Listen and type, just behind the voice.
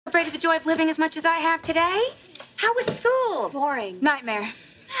celebrated the joy of living as much as I have today. How was school? Boring. Nightmare.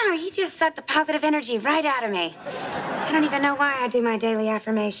 Oh, he just sucked the positive energy right out of me. I don't even know why I do my daily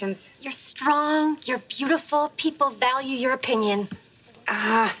affirmations. You're strong, you're beautiful, people value your opinion.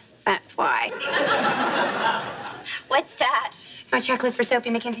 Ah, that's why. What's that? It's my checklist for Sophie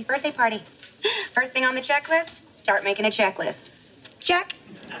and Mackenzie's birthday party. First thing on the checklist, start making a checklist. Check.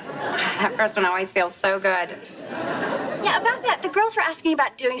 That first one always feels so good. Yeah, about that, the girls were asking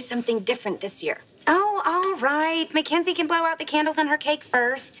about doing something different this year. Oh, all right. Mackenzie can blow out the candles on her cake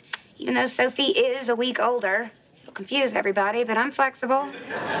first, even though Sophie is a week older. It'll confuse everybody, but I'm flexible.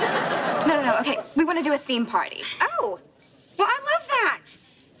 No, okay. We want to do a theme party. Oh, well, I love that.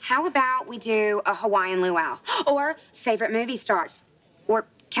 How about we do a Hawaiian luau? Or favorite movie stars? Or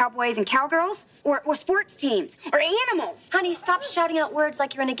cowboys and cowgirls? Or sports teams? Or animals? Honey, stop shouting out words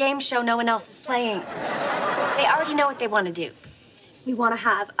like you're in a game show no one else is playing. They already know what they want to do. We want to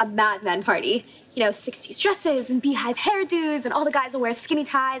have a Mad Men party. You know, 60s dresses and beehive hairdos, and all the guys will wear skinny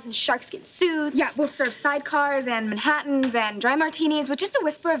ties and sharkskin suits. Yeah, we'll serve sidecars and Manhattans and dry martinis with just a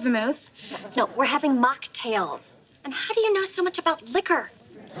whisper of vermouth. No, we're having mocktails. And how do you know so much about liquor?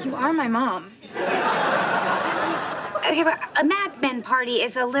 You are my mom. Okay, but a Mad Men party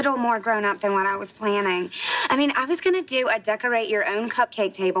is a little more grown up than what I was planning. I mean, I was gonna do a decorate your own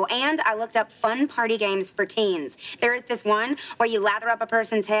cupcake table, and I looked up fun party games for teens. There is this one where you lather up a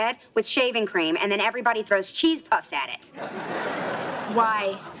person's head with shaving cream, and then everybody throws cheese puffs at it.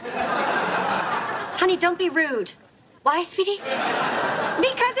 Why? Honey, don't be rude. Why, sweetie?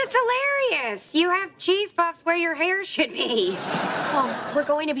 Because it's hilarious. You have cheese puffs where your hair should be. Mom, we're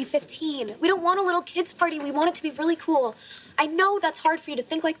going to be 15. We don't want a little kids' party. We want it to be really cool. I know that's hard for you to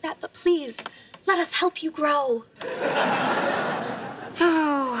think like that, but please, let us help you grow.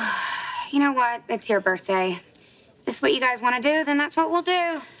 Oh, you know what? It's your birthday. If this is what you guys want to do, then that's what we'll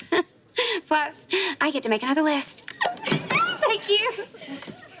do. Plus, I get to make another list. Thank you.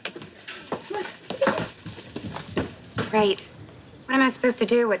 Great. What am I supposed to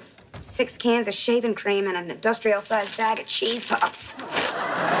do with 6 cans of shaving cream and an industrial-sized bag of cheese puffs?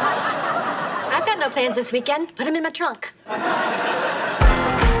 I've got no plans this weekend. Put them in my trunk. A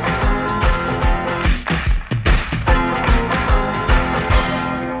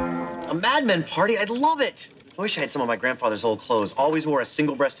Mad Men party? I'd love it. I wish I had some of my grandfather's old clothes. Always wore a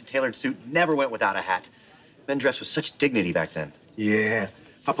single-breasted tailored suit, never went without a hat. Men dressed with such dignity back then. Yeah,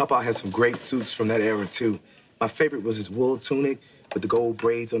 my papa had some great suits from that era, too. My favorite was his wool tunic with the gold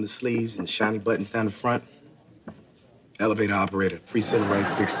braids on the sleeves and the shiny buttons down the front. Elevator operator, pre-civil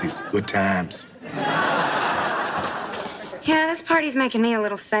rights 60s, good times. Yeah, this party's making me a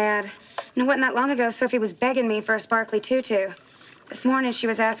little sad. You know, wasn't that long ago Sophie was begging me for a sparkly tutu. This morning she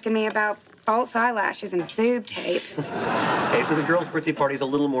was asking me about false eyelashes and boob tape. Okay, so the girls' birthday party's a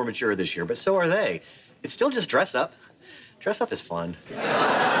little more mature this year, but so are they. It's still just dress up. Dress up is fun.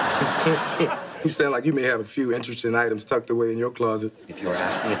 You sound like you may have a few interesting items tucked away in your closet. If you were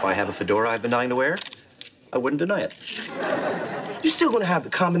asking if I have a fedora I've been dying to wear, I wouldn't deny it. You're still gonna have the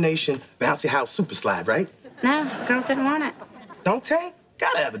combination bouncy house super slide, right? No, the girls didn't want it. Dunk tank?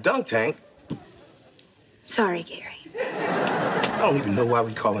 Gotta have a dunk tank. Sorry, Gary. I don't even know why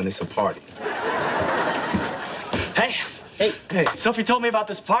we calling this a party. Hey. Hey. Sophie told me about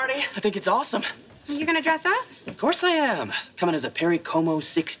this party. I think it's awesome. You gonna dress up? Of course I am. Coming as a Perry Como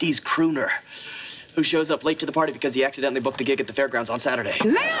 60s crooner who shows up late to the party because he accidentally booked a gig at the fairgrounds on Saturday.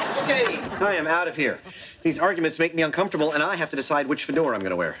 Matt! Okay, I am out of here. These arguments make me uncomfortable, and I have to decide which fedora I'm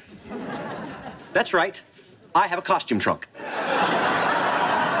gonna wear. That's right. I have a costume trunk.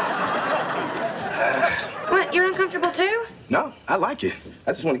 What, you're uncomfortable too? No, I like it.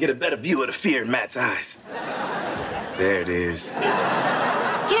 I just want to get a better view of the fear in Matt's eyes. There it is. You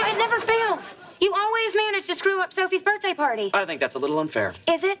know, it never fails. You always manage to screw up Sophie's birthday party. I think that's a little unfair.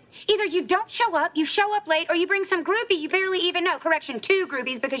 Is it? Either you don't show up, you show up late, or you bring some groupie you barely even know. Correction, 2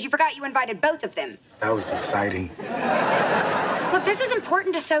 groupies because you forgot you invited both of them. That was exciting. Look, this is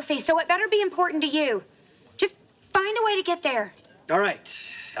important to Sophie, so it better be important to you. Just find a way to get there. All right.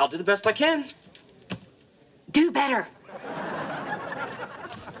 I'll do the best I can. Do better.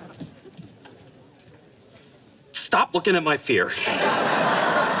 Stop looking at my fear.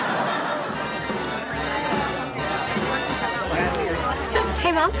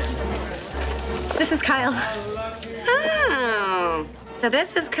 Hey, Mom. This is Kyle. Oh, so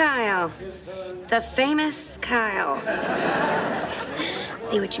this is Kyle. The famous Kyle.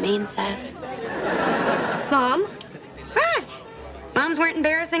 See what you mean, Soph? Mom? What? Moms weren't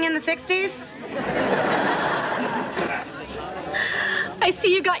embarrassing in the 60s? I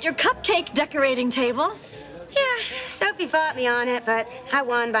see you got your cupcake decorating table. Yeah, Sophie Sophie fought me on it, but I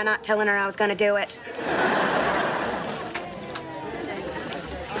won by not telling her I was going to do it.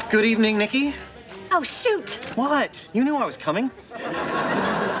 Good evening, Nikki. Oh, shoot. What? You knew I was coming.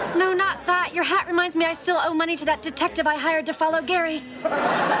 No, not that. Your hat reminds me I still owe money to that detective I hired to follow Gary.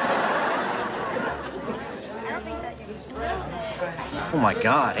 Oh, my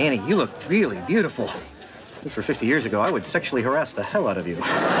God, Annie, you look really beautiful. This for 50 years ago, I would sexually harass the hell out of you.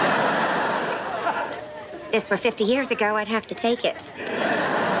 This were 50 years ago, I'd have to take it.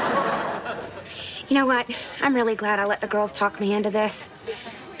 You know what? I'm really glad I let the girls talk me into this.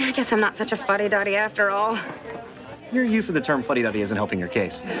 I guess I'm not such a fuddy-duddy after all. Your use of the term fuddy-duddy isn't helping your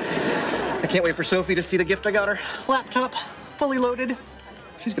case. I can't wait for Sophie to see the gift I got her. Laptop, fully loaded.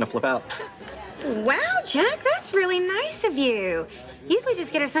 She's gonna flip out. Wow, Jack, that's really nice of you. Usually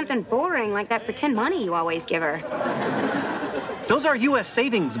just get her something boring like that pretend money you always give her. Those are U.S.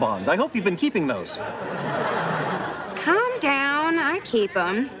 savings bonds. I hope you've been keeping those. Calm down, I keep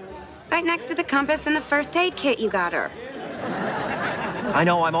them. Right next to the compass and the first aid kit you got her. I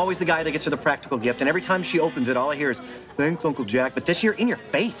know, I'm always the guy that gets her the practical gift, and every time she opens it, all I hear is, thanks, Uncle Jack. But this year, in your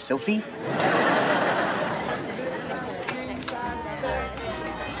face, Sophie.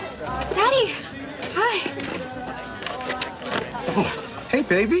 Daddy, hi. Oh, hey,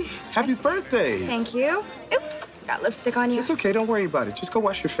 baby. Happy birthday. Thank you. Oops, got lipstick on you. It's okay. Don't worry about it. Just go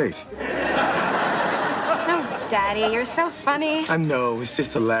wash your face. Oh, Daddy, you're so funny. I know. It's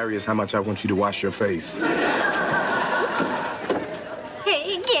just hilarious how much I want you to wash your face.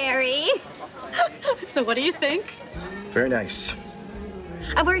 Hey, Gary. So what do you think? Very nice.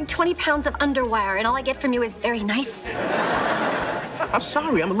 I'm wearing 20 pounds of underwire, and all I get from you is very nice. I'm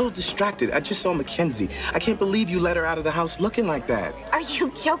sorry. I'm a little distracted. I just saw Mackenzie. I can't believe you let her out of the house looking like that. Are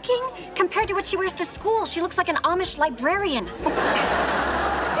you joking? Compared to what she wears to school, she looks like an Amish librarian.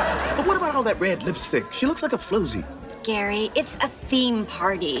 But what about all that red lipstick? She looks like a floozy. Gary, it's a theme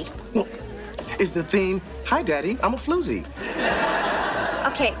party. Well, is the theme, hi, Daddy, I'm a floozy.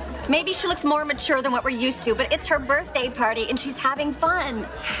 Okay, maybe she looks more mature than what we're used to, but it's her birthday party and she's having fun.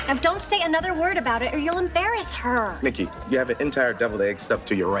 Now, don't say another word about it or you'll embarrass her. Nikki, you have an entire deviled egg stuck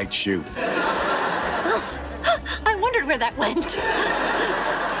to your right shoe. I wondered where that went.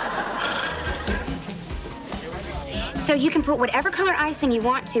 So you can put whatever color icing you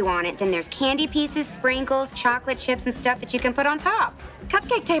want to on it. Then there's candy pieces, sprinkles, chocolate chips, and stuff that you can put on top.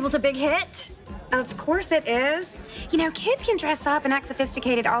 Cupcake table's a big hit. Of course it is. You know, kids can dress up and act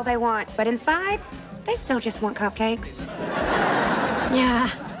sophisticated all they want, but inside, they still just want cupcakes. Yeah.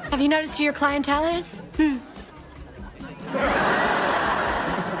 Have you noticed who your clientele is?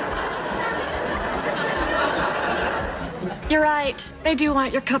 You're right. They do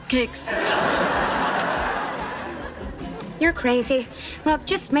want your cupcakes. You're crazy. Look,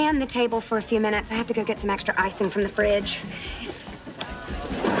 just man the table for a few minutes. I have to go get some extra icing from the fridge.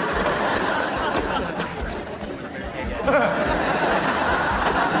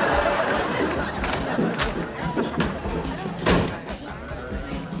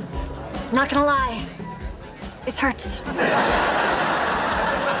 Not gonna lie, this hurts.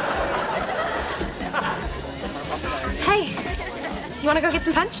 Hey, you wanna go get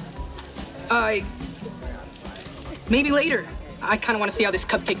some punch? Maybe later. I kind of want to see how this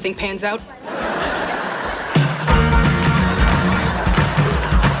cupcake thing pans out.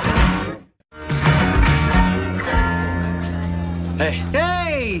 Hey.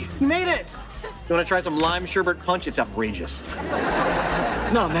 Hey! You made it! You want to try some lime sherbet punch? It's outrageous.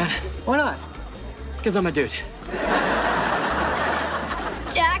 No, man. Why not? Because I'm a dude.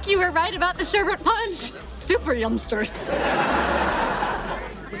 Jack, you were right about the sherbet punch. Super yumsters.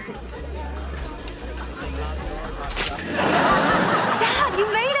 Dad, you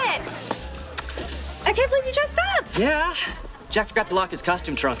made it! I can't believe you dressed up. Yeah. Jack forgot to lock his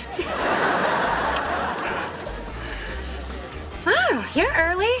costume trunk. Oh, you're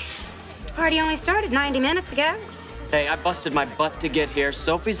early. Party only started 90 minutes ago. Hey, I busted my butt to get here.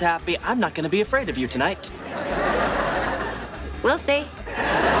 Sophie's happy. I'm not going to be afraid of you tonight. We'll see.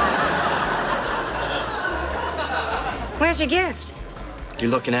 Where's your gift? You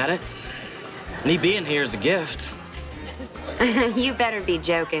looking at it? Me being here is a gift. You better be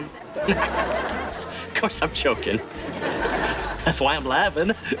joking. Of course I'm joking. That's why I'm laughing.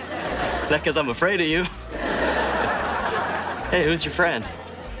 Not because I'm afraid of you. Hey, who's your friend?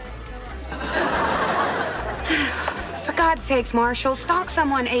 For God's sakes, Marshall, stalk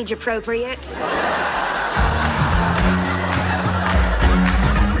someone age appropriate.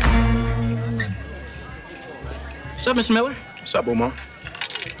 What's up, Mr. Miller? What's up, Omar?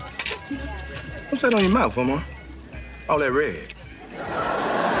 What's that on your mouth, Omar? All that red.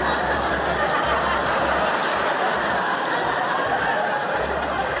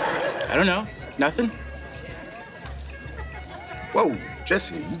 I don't know. Nothing? Whoa,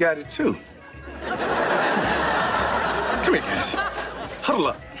 Jesse, you got it too. Come here, guys. Huddle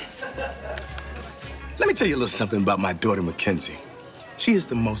up. Let me tell you a little something about my daughter, Mackenzie. She is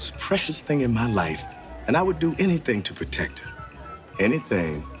the most precious thing in my life, and I would do anything to protect her.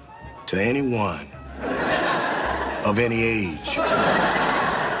 Anything to anyone of any age.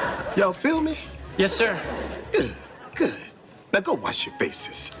 Y'all feel me? Yes, sir. Good, good. Now go wash your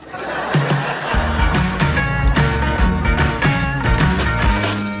faces.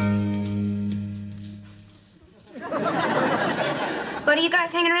 What are you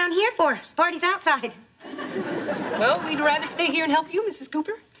guys hanging around here for? Party's outside. Well, we'd rather stay here and help you, Mrs.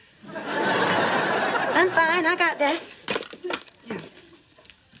 Cooper. I'm fine. I got this.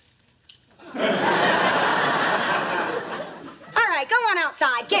 All right, go on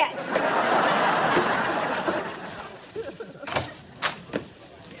outside. Get.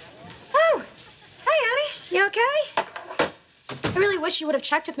 Oh, hey, honey. You okay? I really wish you would have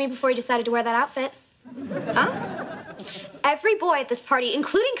checked with me before you decided to wear that outfit. Huh? Every boy at this party,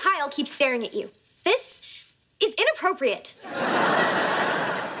 including Kyle, keeps staring at you. This is inappropriate. Hey, you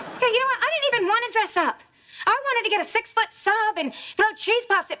know what? I didn't even want to dress up. I wanted to get a 6-foot sub and throw cheese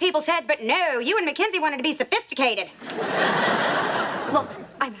puffs at people's heads, but no, you and Mackenzie wanted to be sophisticated. Look,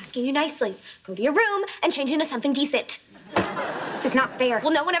 I'm asking you nicely. Go to your room and change into something decent. This is not fair.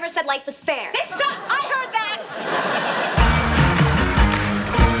 Well, no one ever said life was fair. This sucks! I heard that!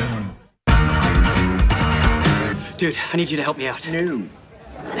 Dude, I need you to help me out. No.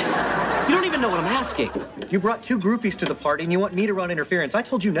 You don't even know what I'm asking. You brought 2 groupies to the party and you want me to run interference. I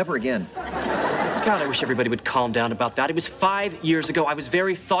told you never again. God, I wish everybody would calm down about that. It was 5 years ago. I was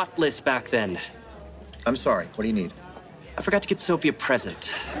very thoughtless back then. I'm sorry. What do you need? I forgot to get Sophie a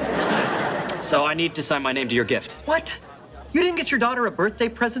present. So I need to sign my name to your gift. What? You didn't get your daughter a birthday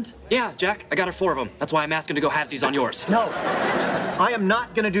present? Yeah, Jack, I got her 4 of them. That's why I'm asking to go halvesies on yours. No. I am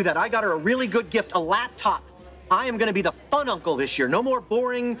not going to do that. I got her a really good gift, a laptop. I am going to be the fun uncle this year. No more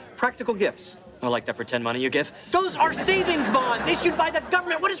boring, practical gifts. I like that pretend money you give. Those are savings bonds issued by the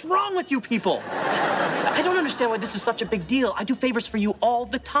government. What is wrong with you people? I don't understand why this is such a big deal. I do favors for you all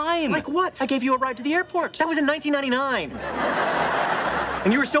the time. Like what? I gave you a ride to the airport. That was in 1999.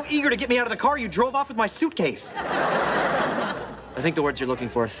 And you were so eager to get me out of the car, you drove off with my suitcase. I think the words you're looking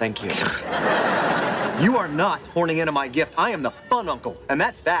for, thank you. You are not horning into my gift. I am the fun uncle, and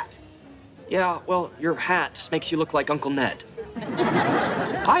that's that. Yeah, well, your hat makes you look like Uncle Ned.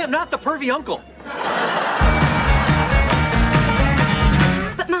 I am not the pervy uncle.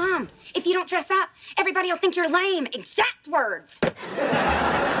 But, Mom, if you don't dress up, everybody will think you're lame. Exact words.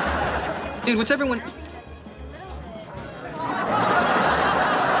 Dude, what's everyone...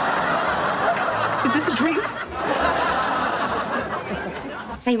 Is this a dream?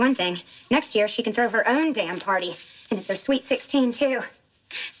 I'll tell you one thing. Next year, she can throw her own damn party. And it's her sweet 16, too.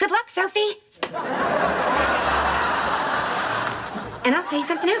 Good luck, Sophie. And I'll tell you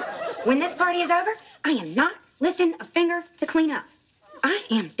something else. When this party is over, I am not lifting a finger to clean up. I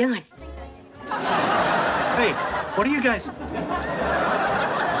am done. Hey, what are you guys...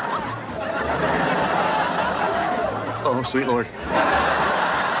 Oh, sweet Lord.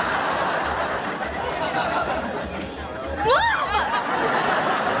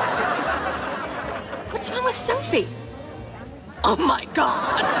 What's wrong with Sophie? Oh, my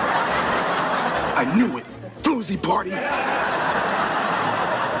God. I knew it. Floozy party.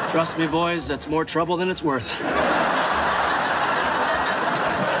 Trust me, boys, that's more trouble than it's worth.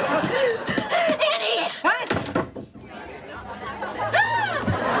 Annie! What?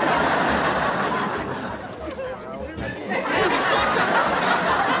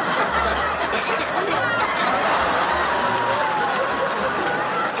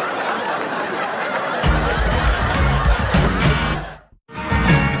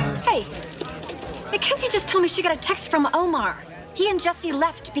 Hey, Mackenzie just told me she got a text from Omar. He and Jesse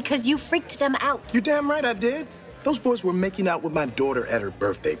left because you freaked them out. You're damn right I did. Those boys were making out with my daughter at her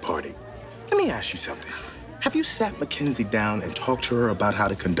birthday party. Let me ask you something. Have you sat Mackenzie down and talked to her about how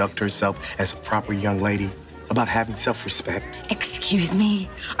to conduct herself as a proper young lady? About having self-respect? Excuse me?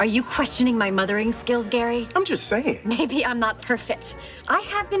 Are you questioning my mothering skills, Gary? I'm just saying. Maybe I'm not perfect. I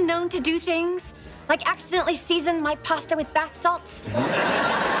have been known to do things, like accidentally season my pasta with bath salts.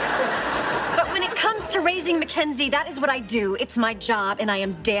 But when it comes to raising Mackenzie, that is what I do. It's my job, and I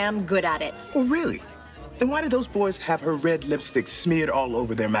am damn good at it. Oh, really? Then why did those boys have her red lipstick smeared all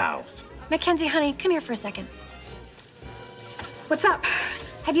over their mouths? Mackenzie, honey, come here for a second. What's up?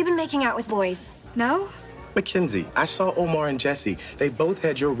 Have you been making out with boys? No? Mackenzie, I saw Omar and Jesse. They both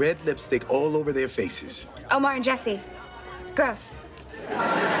had your red lipstick all over their faces. Omar and Jesse. Gross.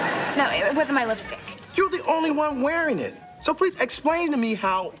 No, it wasn't my lipstick. You're the only one wearing it. So please explain to me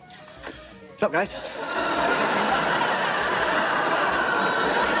how... What's up, guys?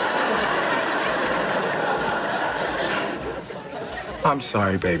 I'm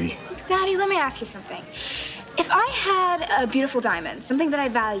sorry, baby. Daddy, let me ask you something. If I had a beautiful diamond, something that I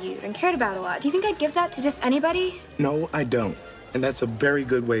valued and cared about a lot, do you think I'd give that to just anybody? No, I don't. And that's a very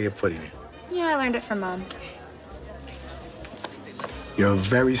good way of putting it. Yeah, I learned it from Mom. You're a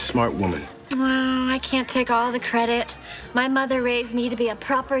very smart woman. Oh, I can't take all the credit. My mother raised me to be a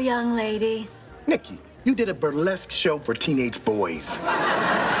proper young lady. Nikki, you did a burlesque show for teenage boys.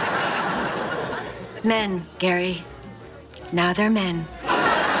 Men, Gary. Now they're men.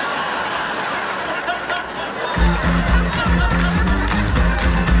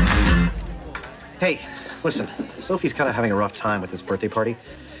 Hey, listen, Sophie's kind of having a rough time with this birthday party.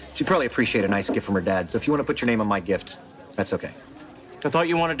 She'd probably appreciate a nice gift from her dad, so if you want to put your name on my gift, that's okay. I thought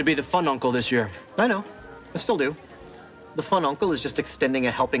you wanted to be the fun uncle this year. I know. I still do. The fun uncle is just extending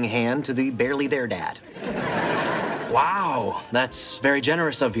a helping hand to the barely there dad. Wow, that's very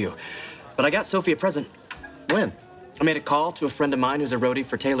generous of you. But I got Sophie a present. When? I made a call to a friend of mine who's a roadie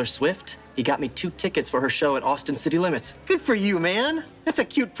for Taylor Swift. He got me 2 tickets for her show at Austin City Limits. Good for you, man. That's a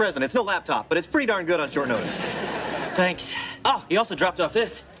cute present. It's no laptop, but it's pretty darn good on short notice. Thanks. Oh, he also dropped off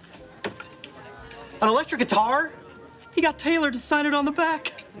this. An electric guitar? He got Taylor to sign it on the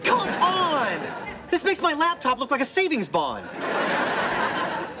back. Come on! This makes my laptop look like a savings bond.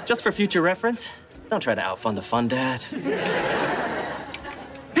 Just for future reference, don't try to outfund the fun, Dad.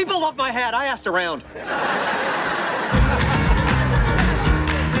 People love my hat. I asked around.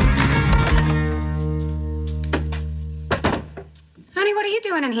 Honey, what are you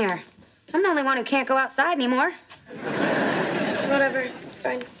doing in here? I'm the only one who can't go outside anymore. Whatever, it's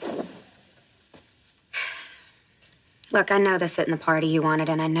fine. Look, I know this isn't the party you wanted,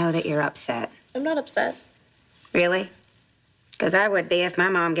 and I know that you're upset. I'm not upset. Really? Because I would be if my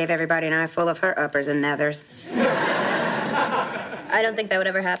mom gave everybody an eye full of her uppers and nethers. I don't think that would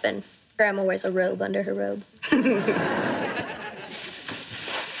ever happen. Grandma wears a robe under her robe.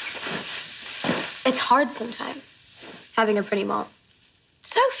 It's hard sometimes, having a pretty mom.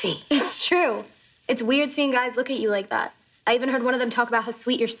 Sophie! It's true. It's weird seeing guys look at you like that. I even heard one of them talk about how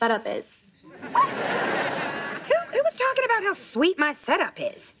sweet your setup is. What? Who was talking about how sweet my setup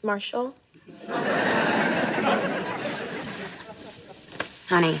is? Marshall?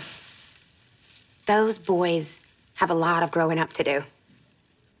 Honey, those boys have a lot of growing up to do.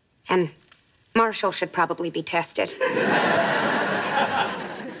 And Marshall should probably be tested.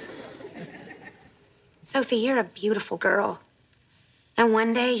 Sophie, you're a beautiful girl. And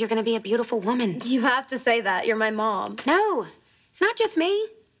one day you're gonna be a beautiful woman. You have to say that. You're my mom. No, it's not just me.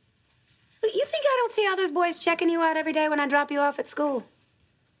 Look, you think I don't see all those boys checking you out every day when I drop you off at school?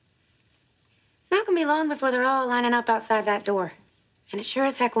 It's not gonna be long before they're all lining up outside that door. And it sure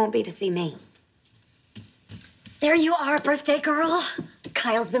as heck won't be to see me. There you are, birthday girl.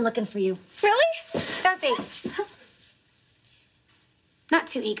 Kyle's been looking for you. Really? Sophie. Not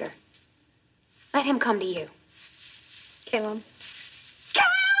too eager. Let him come to you. Okay, Mom.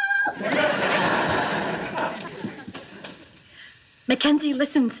 Mackenzie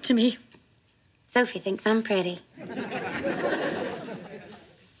listens to me. Sophie thinks I'm pretty.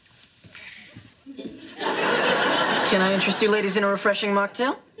 Can I interest you ladies in a refreshing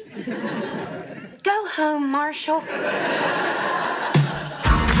mocktail? Go home, Marshall.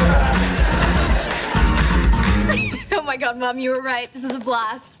 Oh my God, Mom, you were right. This is a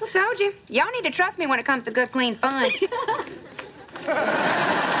blast. I told you. Y'all need to trust me when it comes to good, clean fun.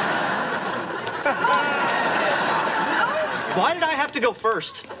 Why did I have to go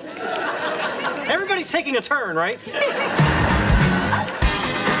first? Everybody's taking a turn, right?